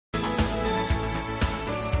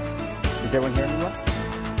Is everyone hearing me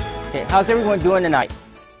well? Okay, how's everyone doing tonight?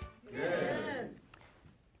 Good.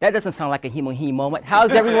 That doesn't sound like a Hemohim moment.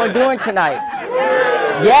 How's everyone doing tonight?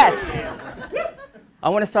 Yes. I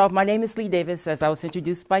want to start off. My name is Lee Davis, as I was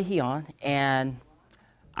introduced by Heon, and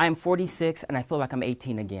I'm 46, and I feel like I'm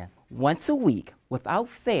 18 again. Once a week, without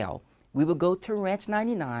fail, we would go to Ranch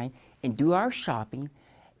 99 and do our shopping,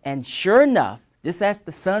 and sure enough, just as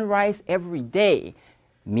the sunrise every day,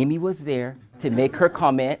 Mimi was there to make her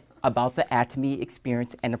comment about the Atomy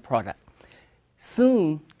experience and the product.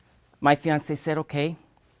 Soon, my fiance said, okay,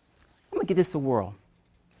 I'm gonna give this a whirl.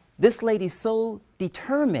 This lady's so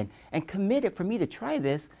determined and committed for me to try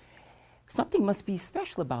this. Something must be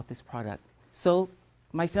special about this product. So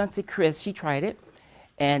my fiance, Chris, she tried it,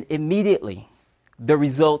 and immediately the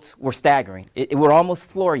results were staggering. It would almost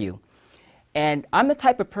floor you. And I'm the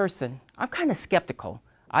type of person, I'm kind of skeptical.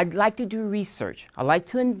 I'd like to do research. I like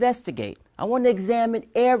to investigate. I want to examine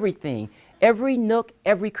everything, every nook,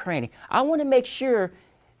 every cranny. I want to make sure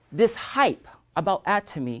this hype about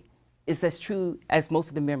Atomy is as true as most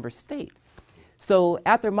of the members state. So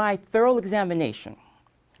after my thorough examination,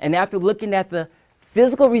 and after looking at the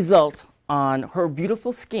physical results on her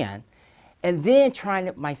beautiful skin, and then trying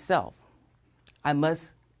it myself, I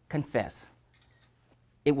must confess,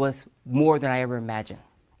 it was more than I ever imagined.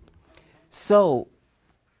 So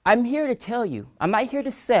I'm here to tell you, I'm not here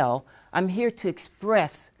to sell, I'm here to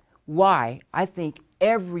express why I think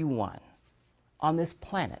everyone on this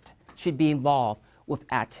planet should be involved with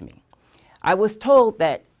Atomy. I was told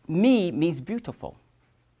that me means beautiful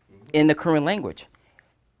in the current language.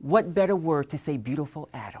 What better word to say beautiful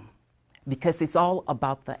atom? Because it's all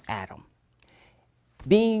about the atom.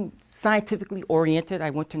 Being scientifically oriented, I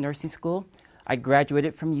went to nursing school. I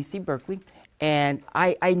graduated from UC Berkeley, and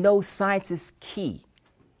I know science is key.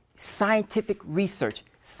 Scientific research,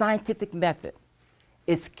 scientific method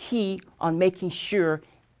is key on making sure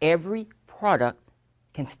every product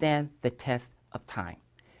can stand the test of time.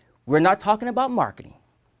 We're not talking about marketing.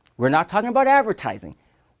 We're not talking about advertising.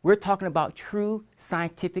 We're talking about true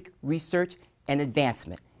scientific research and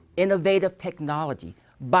advancement, innovative technology,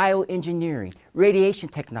 bioengineering, radiation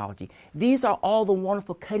technology. These are all the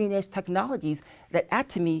wonderful cutting-edge technologies that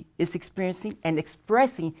Atomy is experiencing and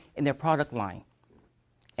expressing in their product line.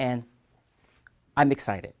 And I'm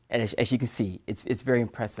excited. As you can see, it's very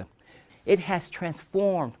impressive. It has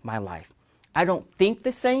transformed my life. I don't think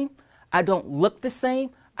the same. I don't look the same.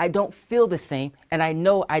 I don't feel the same. And I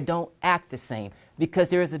know I don't act the same because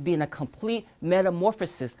there has been a complete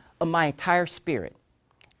metamorphosis of my entire spirit.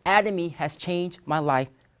 Atomy has changed my life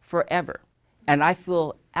forever. And I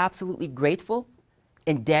feel absolutely grateful,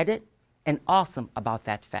 indebted, and awesome about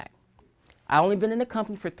that fact. I've only been in the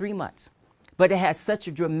company for 3 months. But it has such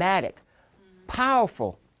a dramatic,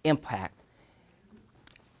 powerful impact.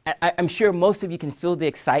 I'm sure most of you can feel the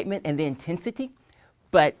excitement and the intensity,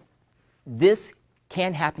 but this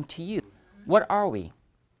can happen to you. What are we?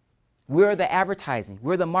 We're the advertising,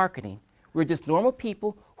 we're the marketing. We're just normal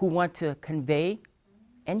people who want to convey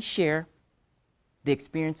and share the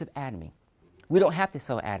experience of Atomy. We don't have to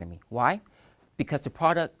sell Atomy. Why? Because the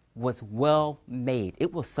product was well made.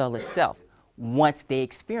 It will sell itself once they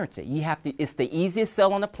experience it. It's the easiest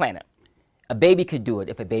sell on the planet. A baby could do it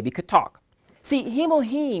if a baby could talk. See,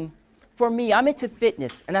 Hemohim, for me, I'm into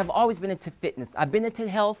fitness, and I've always been into fitness. I've been into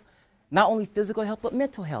health, not only physical health, but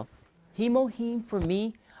mental health. Hemohim, for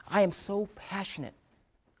me, I am so passionate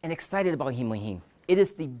and excited about Hemohim. It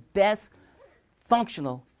is the best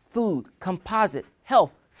functional food, composite,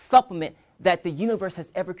 health supplement that the universe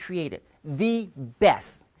has ever created. The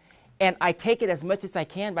best. And I take it as much as I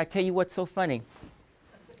can, but I tell you what's so funny.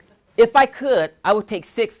 If I could, I would take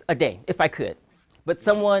 6 a day, if I could. But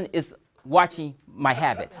someone is watching my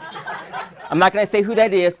habits. I'm not going to say who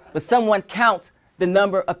that is, but someone counts the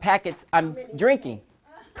number of packets I'm drinking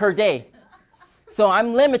per day. So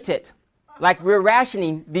I'm limited, like we're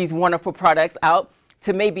rationing these wonderful products out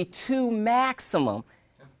to maybe 2 maximum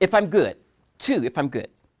if I'm good. 2 if I'm good.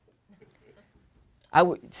 I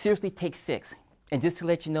would seriously take 6. And just to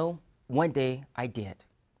let you know, one day I did,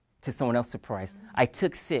 to someone else's surprise. I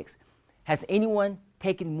took 6. Has anyone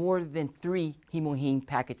taken more than 3 Hemohim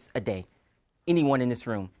packets a day? Anyone in this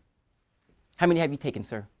room? How many have you taken,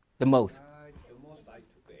 sir? The most? The most I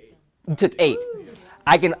took 8. You took 8.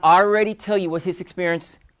 I can already tell you what his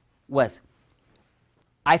experience was.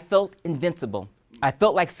 I felt invincible. I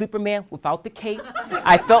felt like Superman without the cape.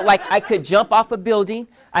 I felt like I could jump off a building.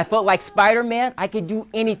 I felt like Spider-Man. I could do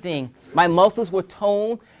anything. My muscles were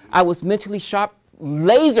toned. I was mentally sharp,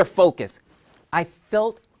 laser focused. I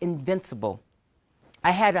felt invincible.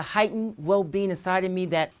 I had a heightened well-being inside of me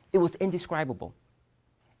that it was indescribable.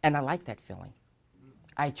 And I like that feeling.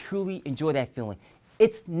 I truly enjoy that feeling.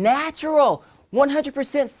 It's natural,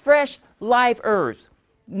 100% fresh live herbs.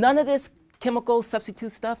 None of this chemical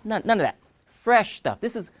substitute stuff, none of that. Fresh stuff.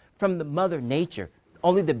 This is from the Mother Nature.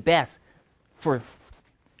 Only the best for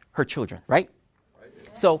her children, right?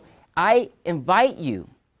 So I invite you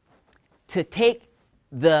to take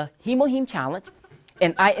the Hemohim challenge,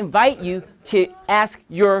 and I invite you to ask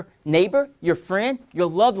your neighbor, your friend, your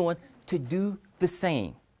loved one to do the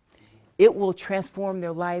same. It will transform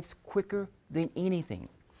their lives quicker than anything.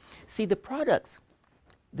 See, the products,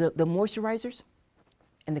 the moisturizers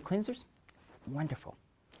and the cleansers, wonderful.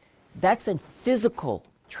 That's a physical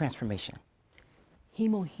transformation.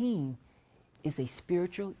 Hemohim is a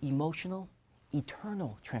spiritual, emotional,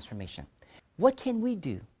 eternal transformation. What can we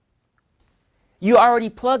do? You already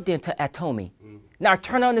plugged into Atomy. Now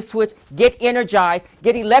turn on the switch, get energized,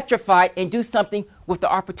 get electrified, and do something with the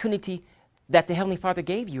opportunity that the Heavenly Father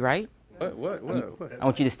gave you, right? What? I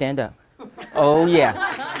want you to stand up. Oh,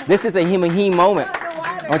 yeah. This is a Hemohim moment.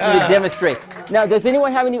 I want you to demonstrate. Now, does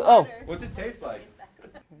anyone have any? Oh. What's it taste like?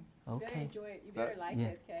 Okay. Enjoy it. You better like Yeah.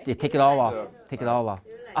 it, okay? Yeah, take it all off. Take it all off.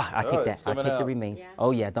 Ah, I'll Oh, take that. it's I'll coming take the out. remains. Yeah.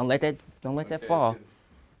 Oh, yeah. Don't let that Okay, fall. it's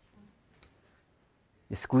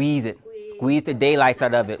Just squeeze it. Squeeze the daylights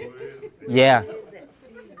out of it. Yeah.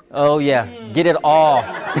 Oh, yeah. Get it all.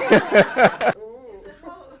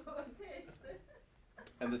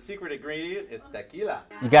 And the secret ingredient is tequila.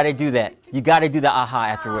 You got to do that. You got to do the aha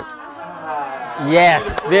afterwards.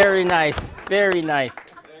 Yes. Very nice. Very nice.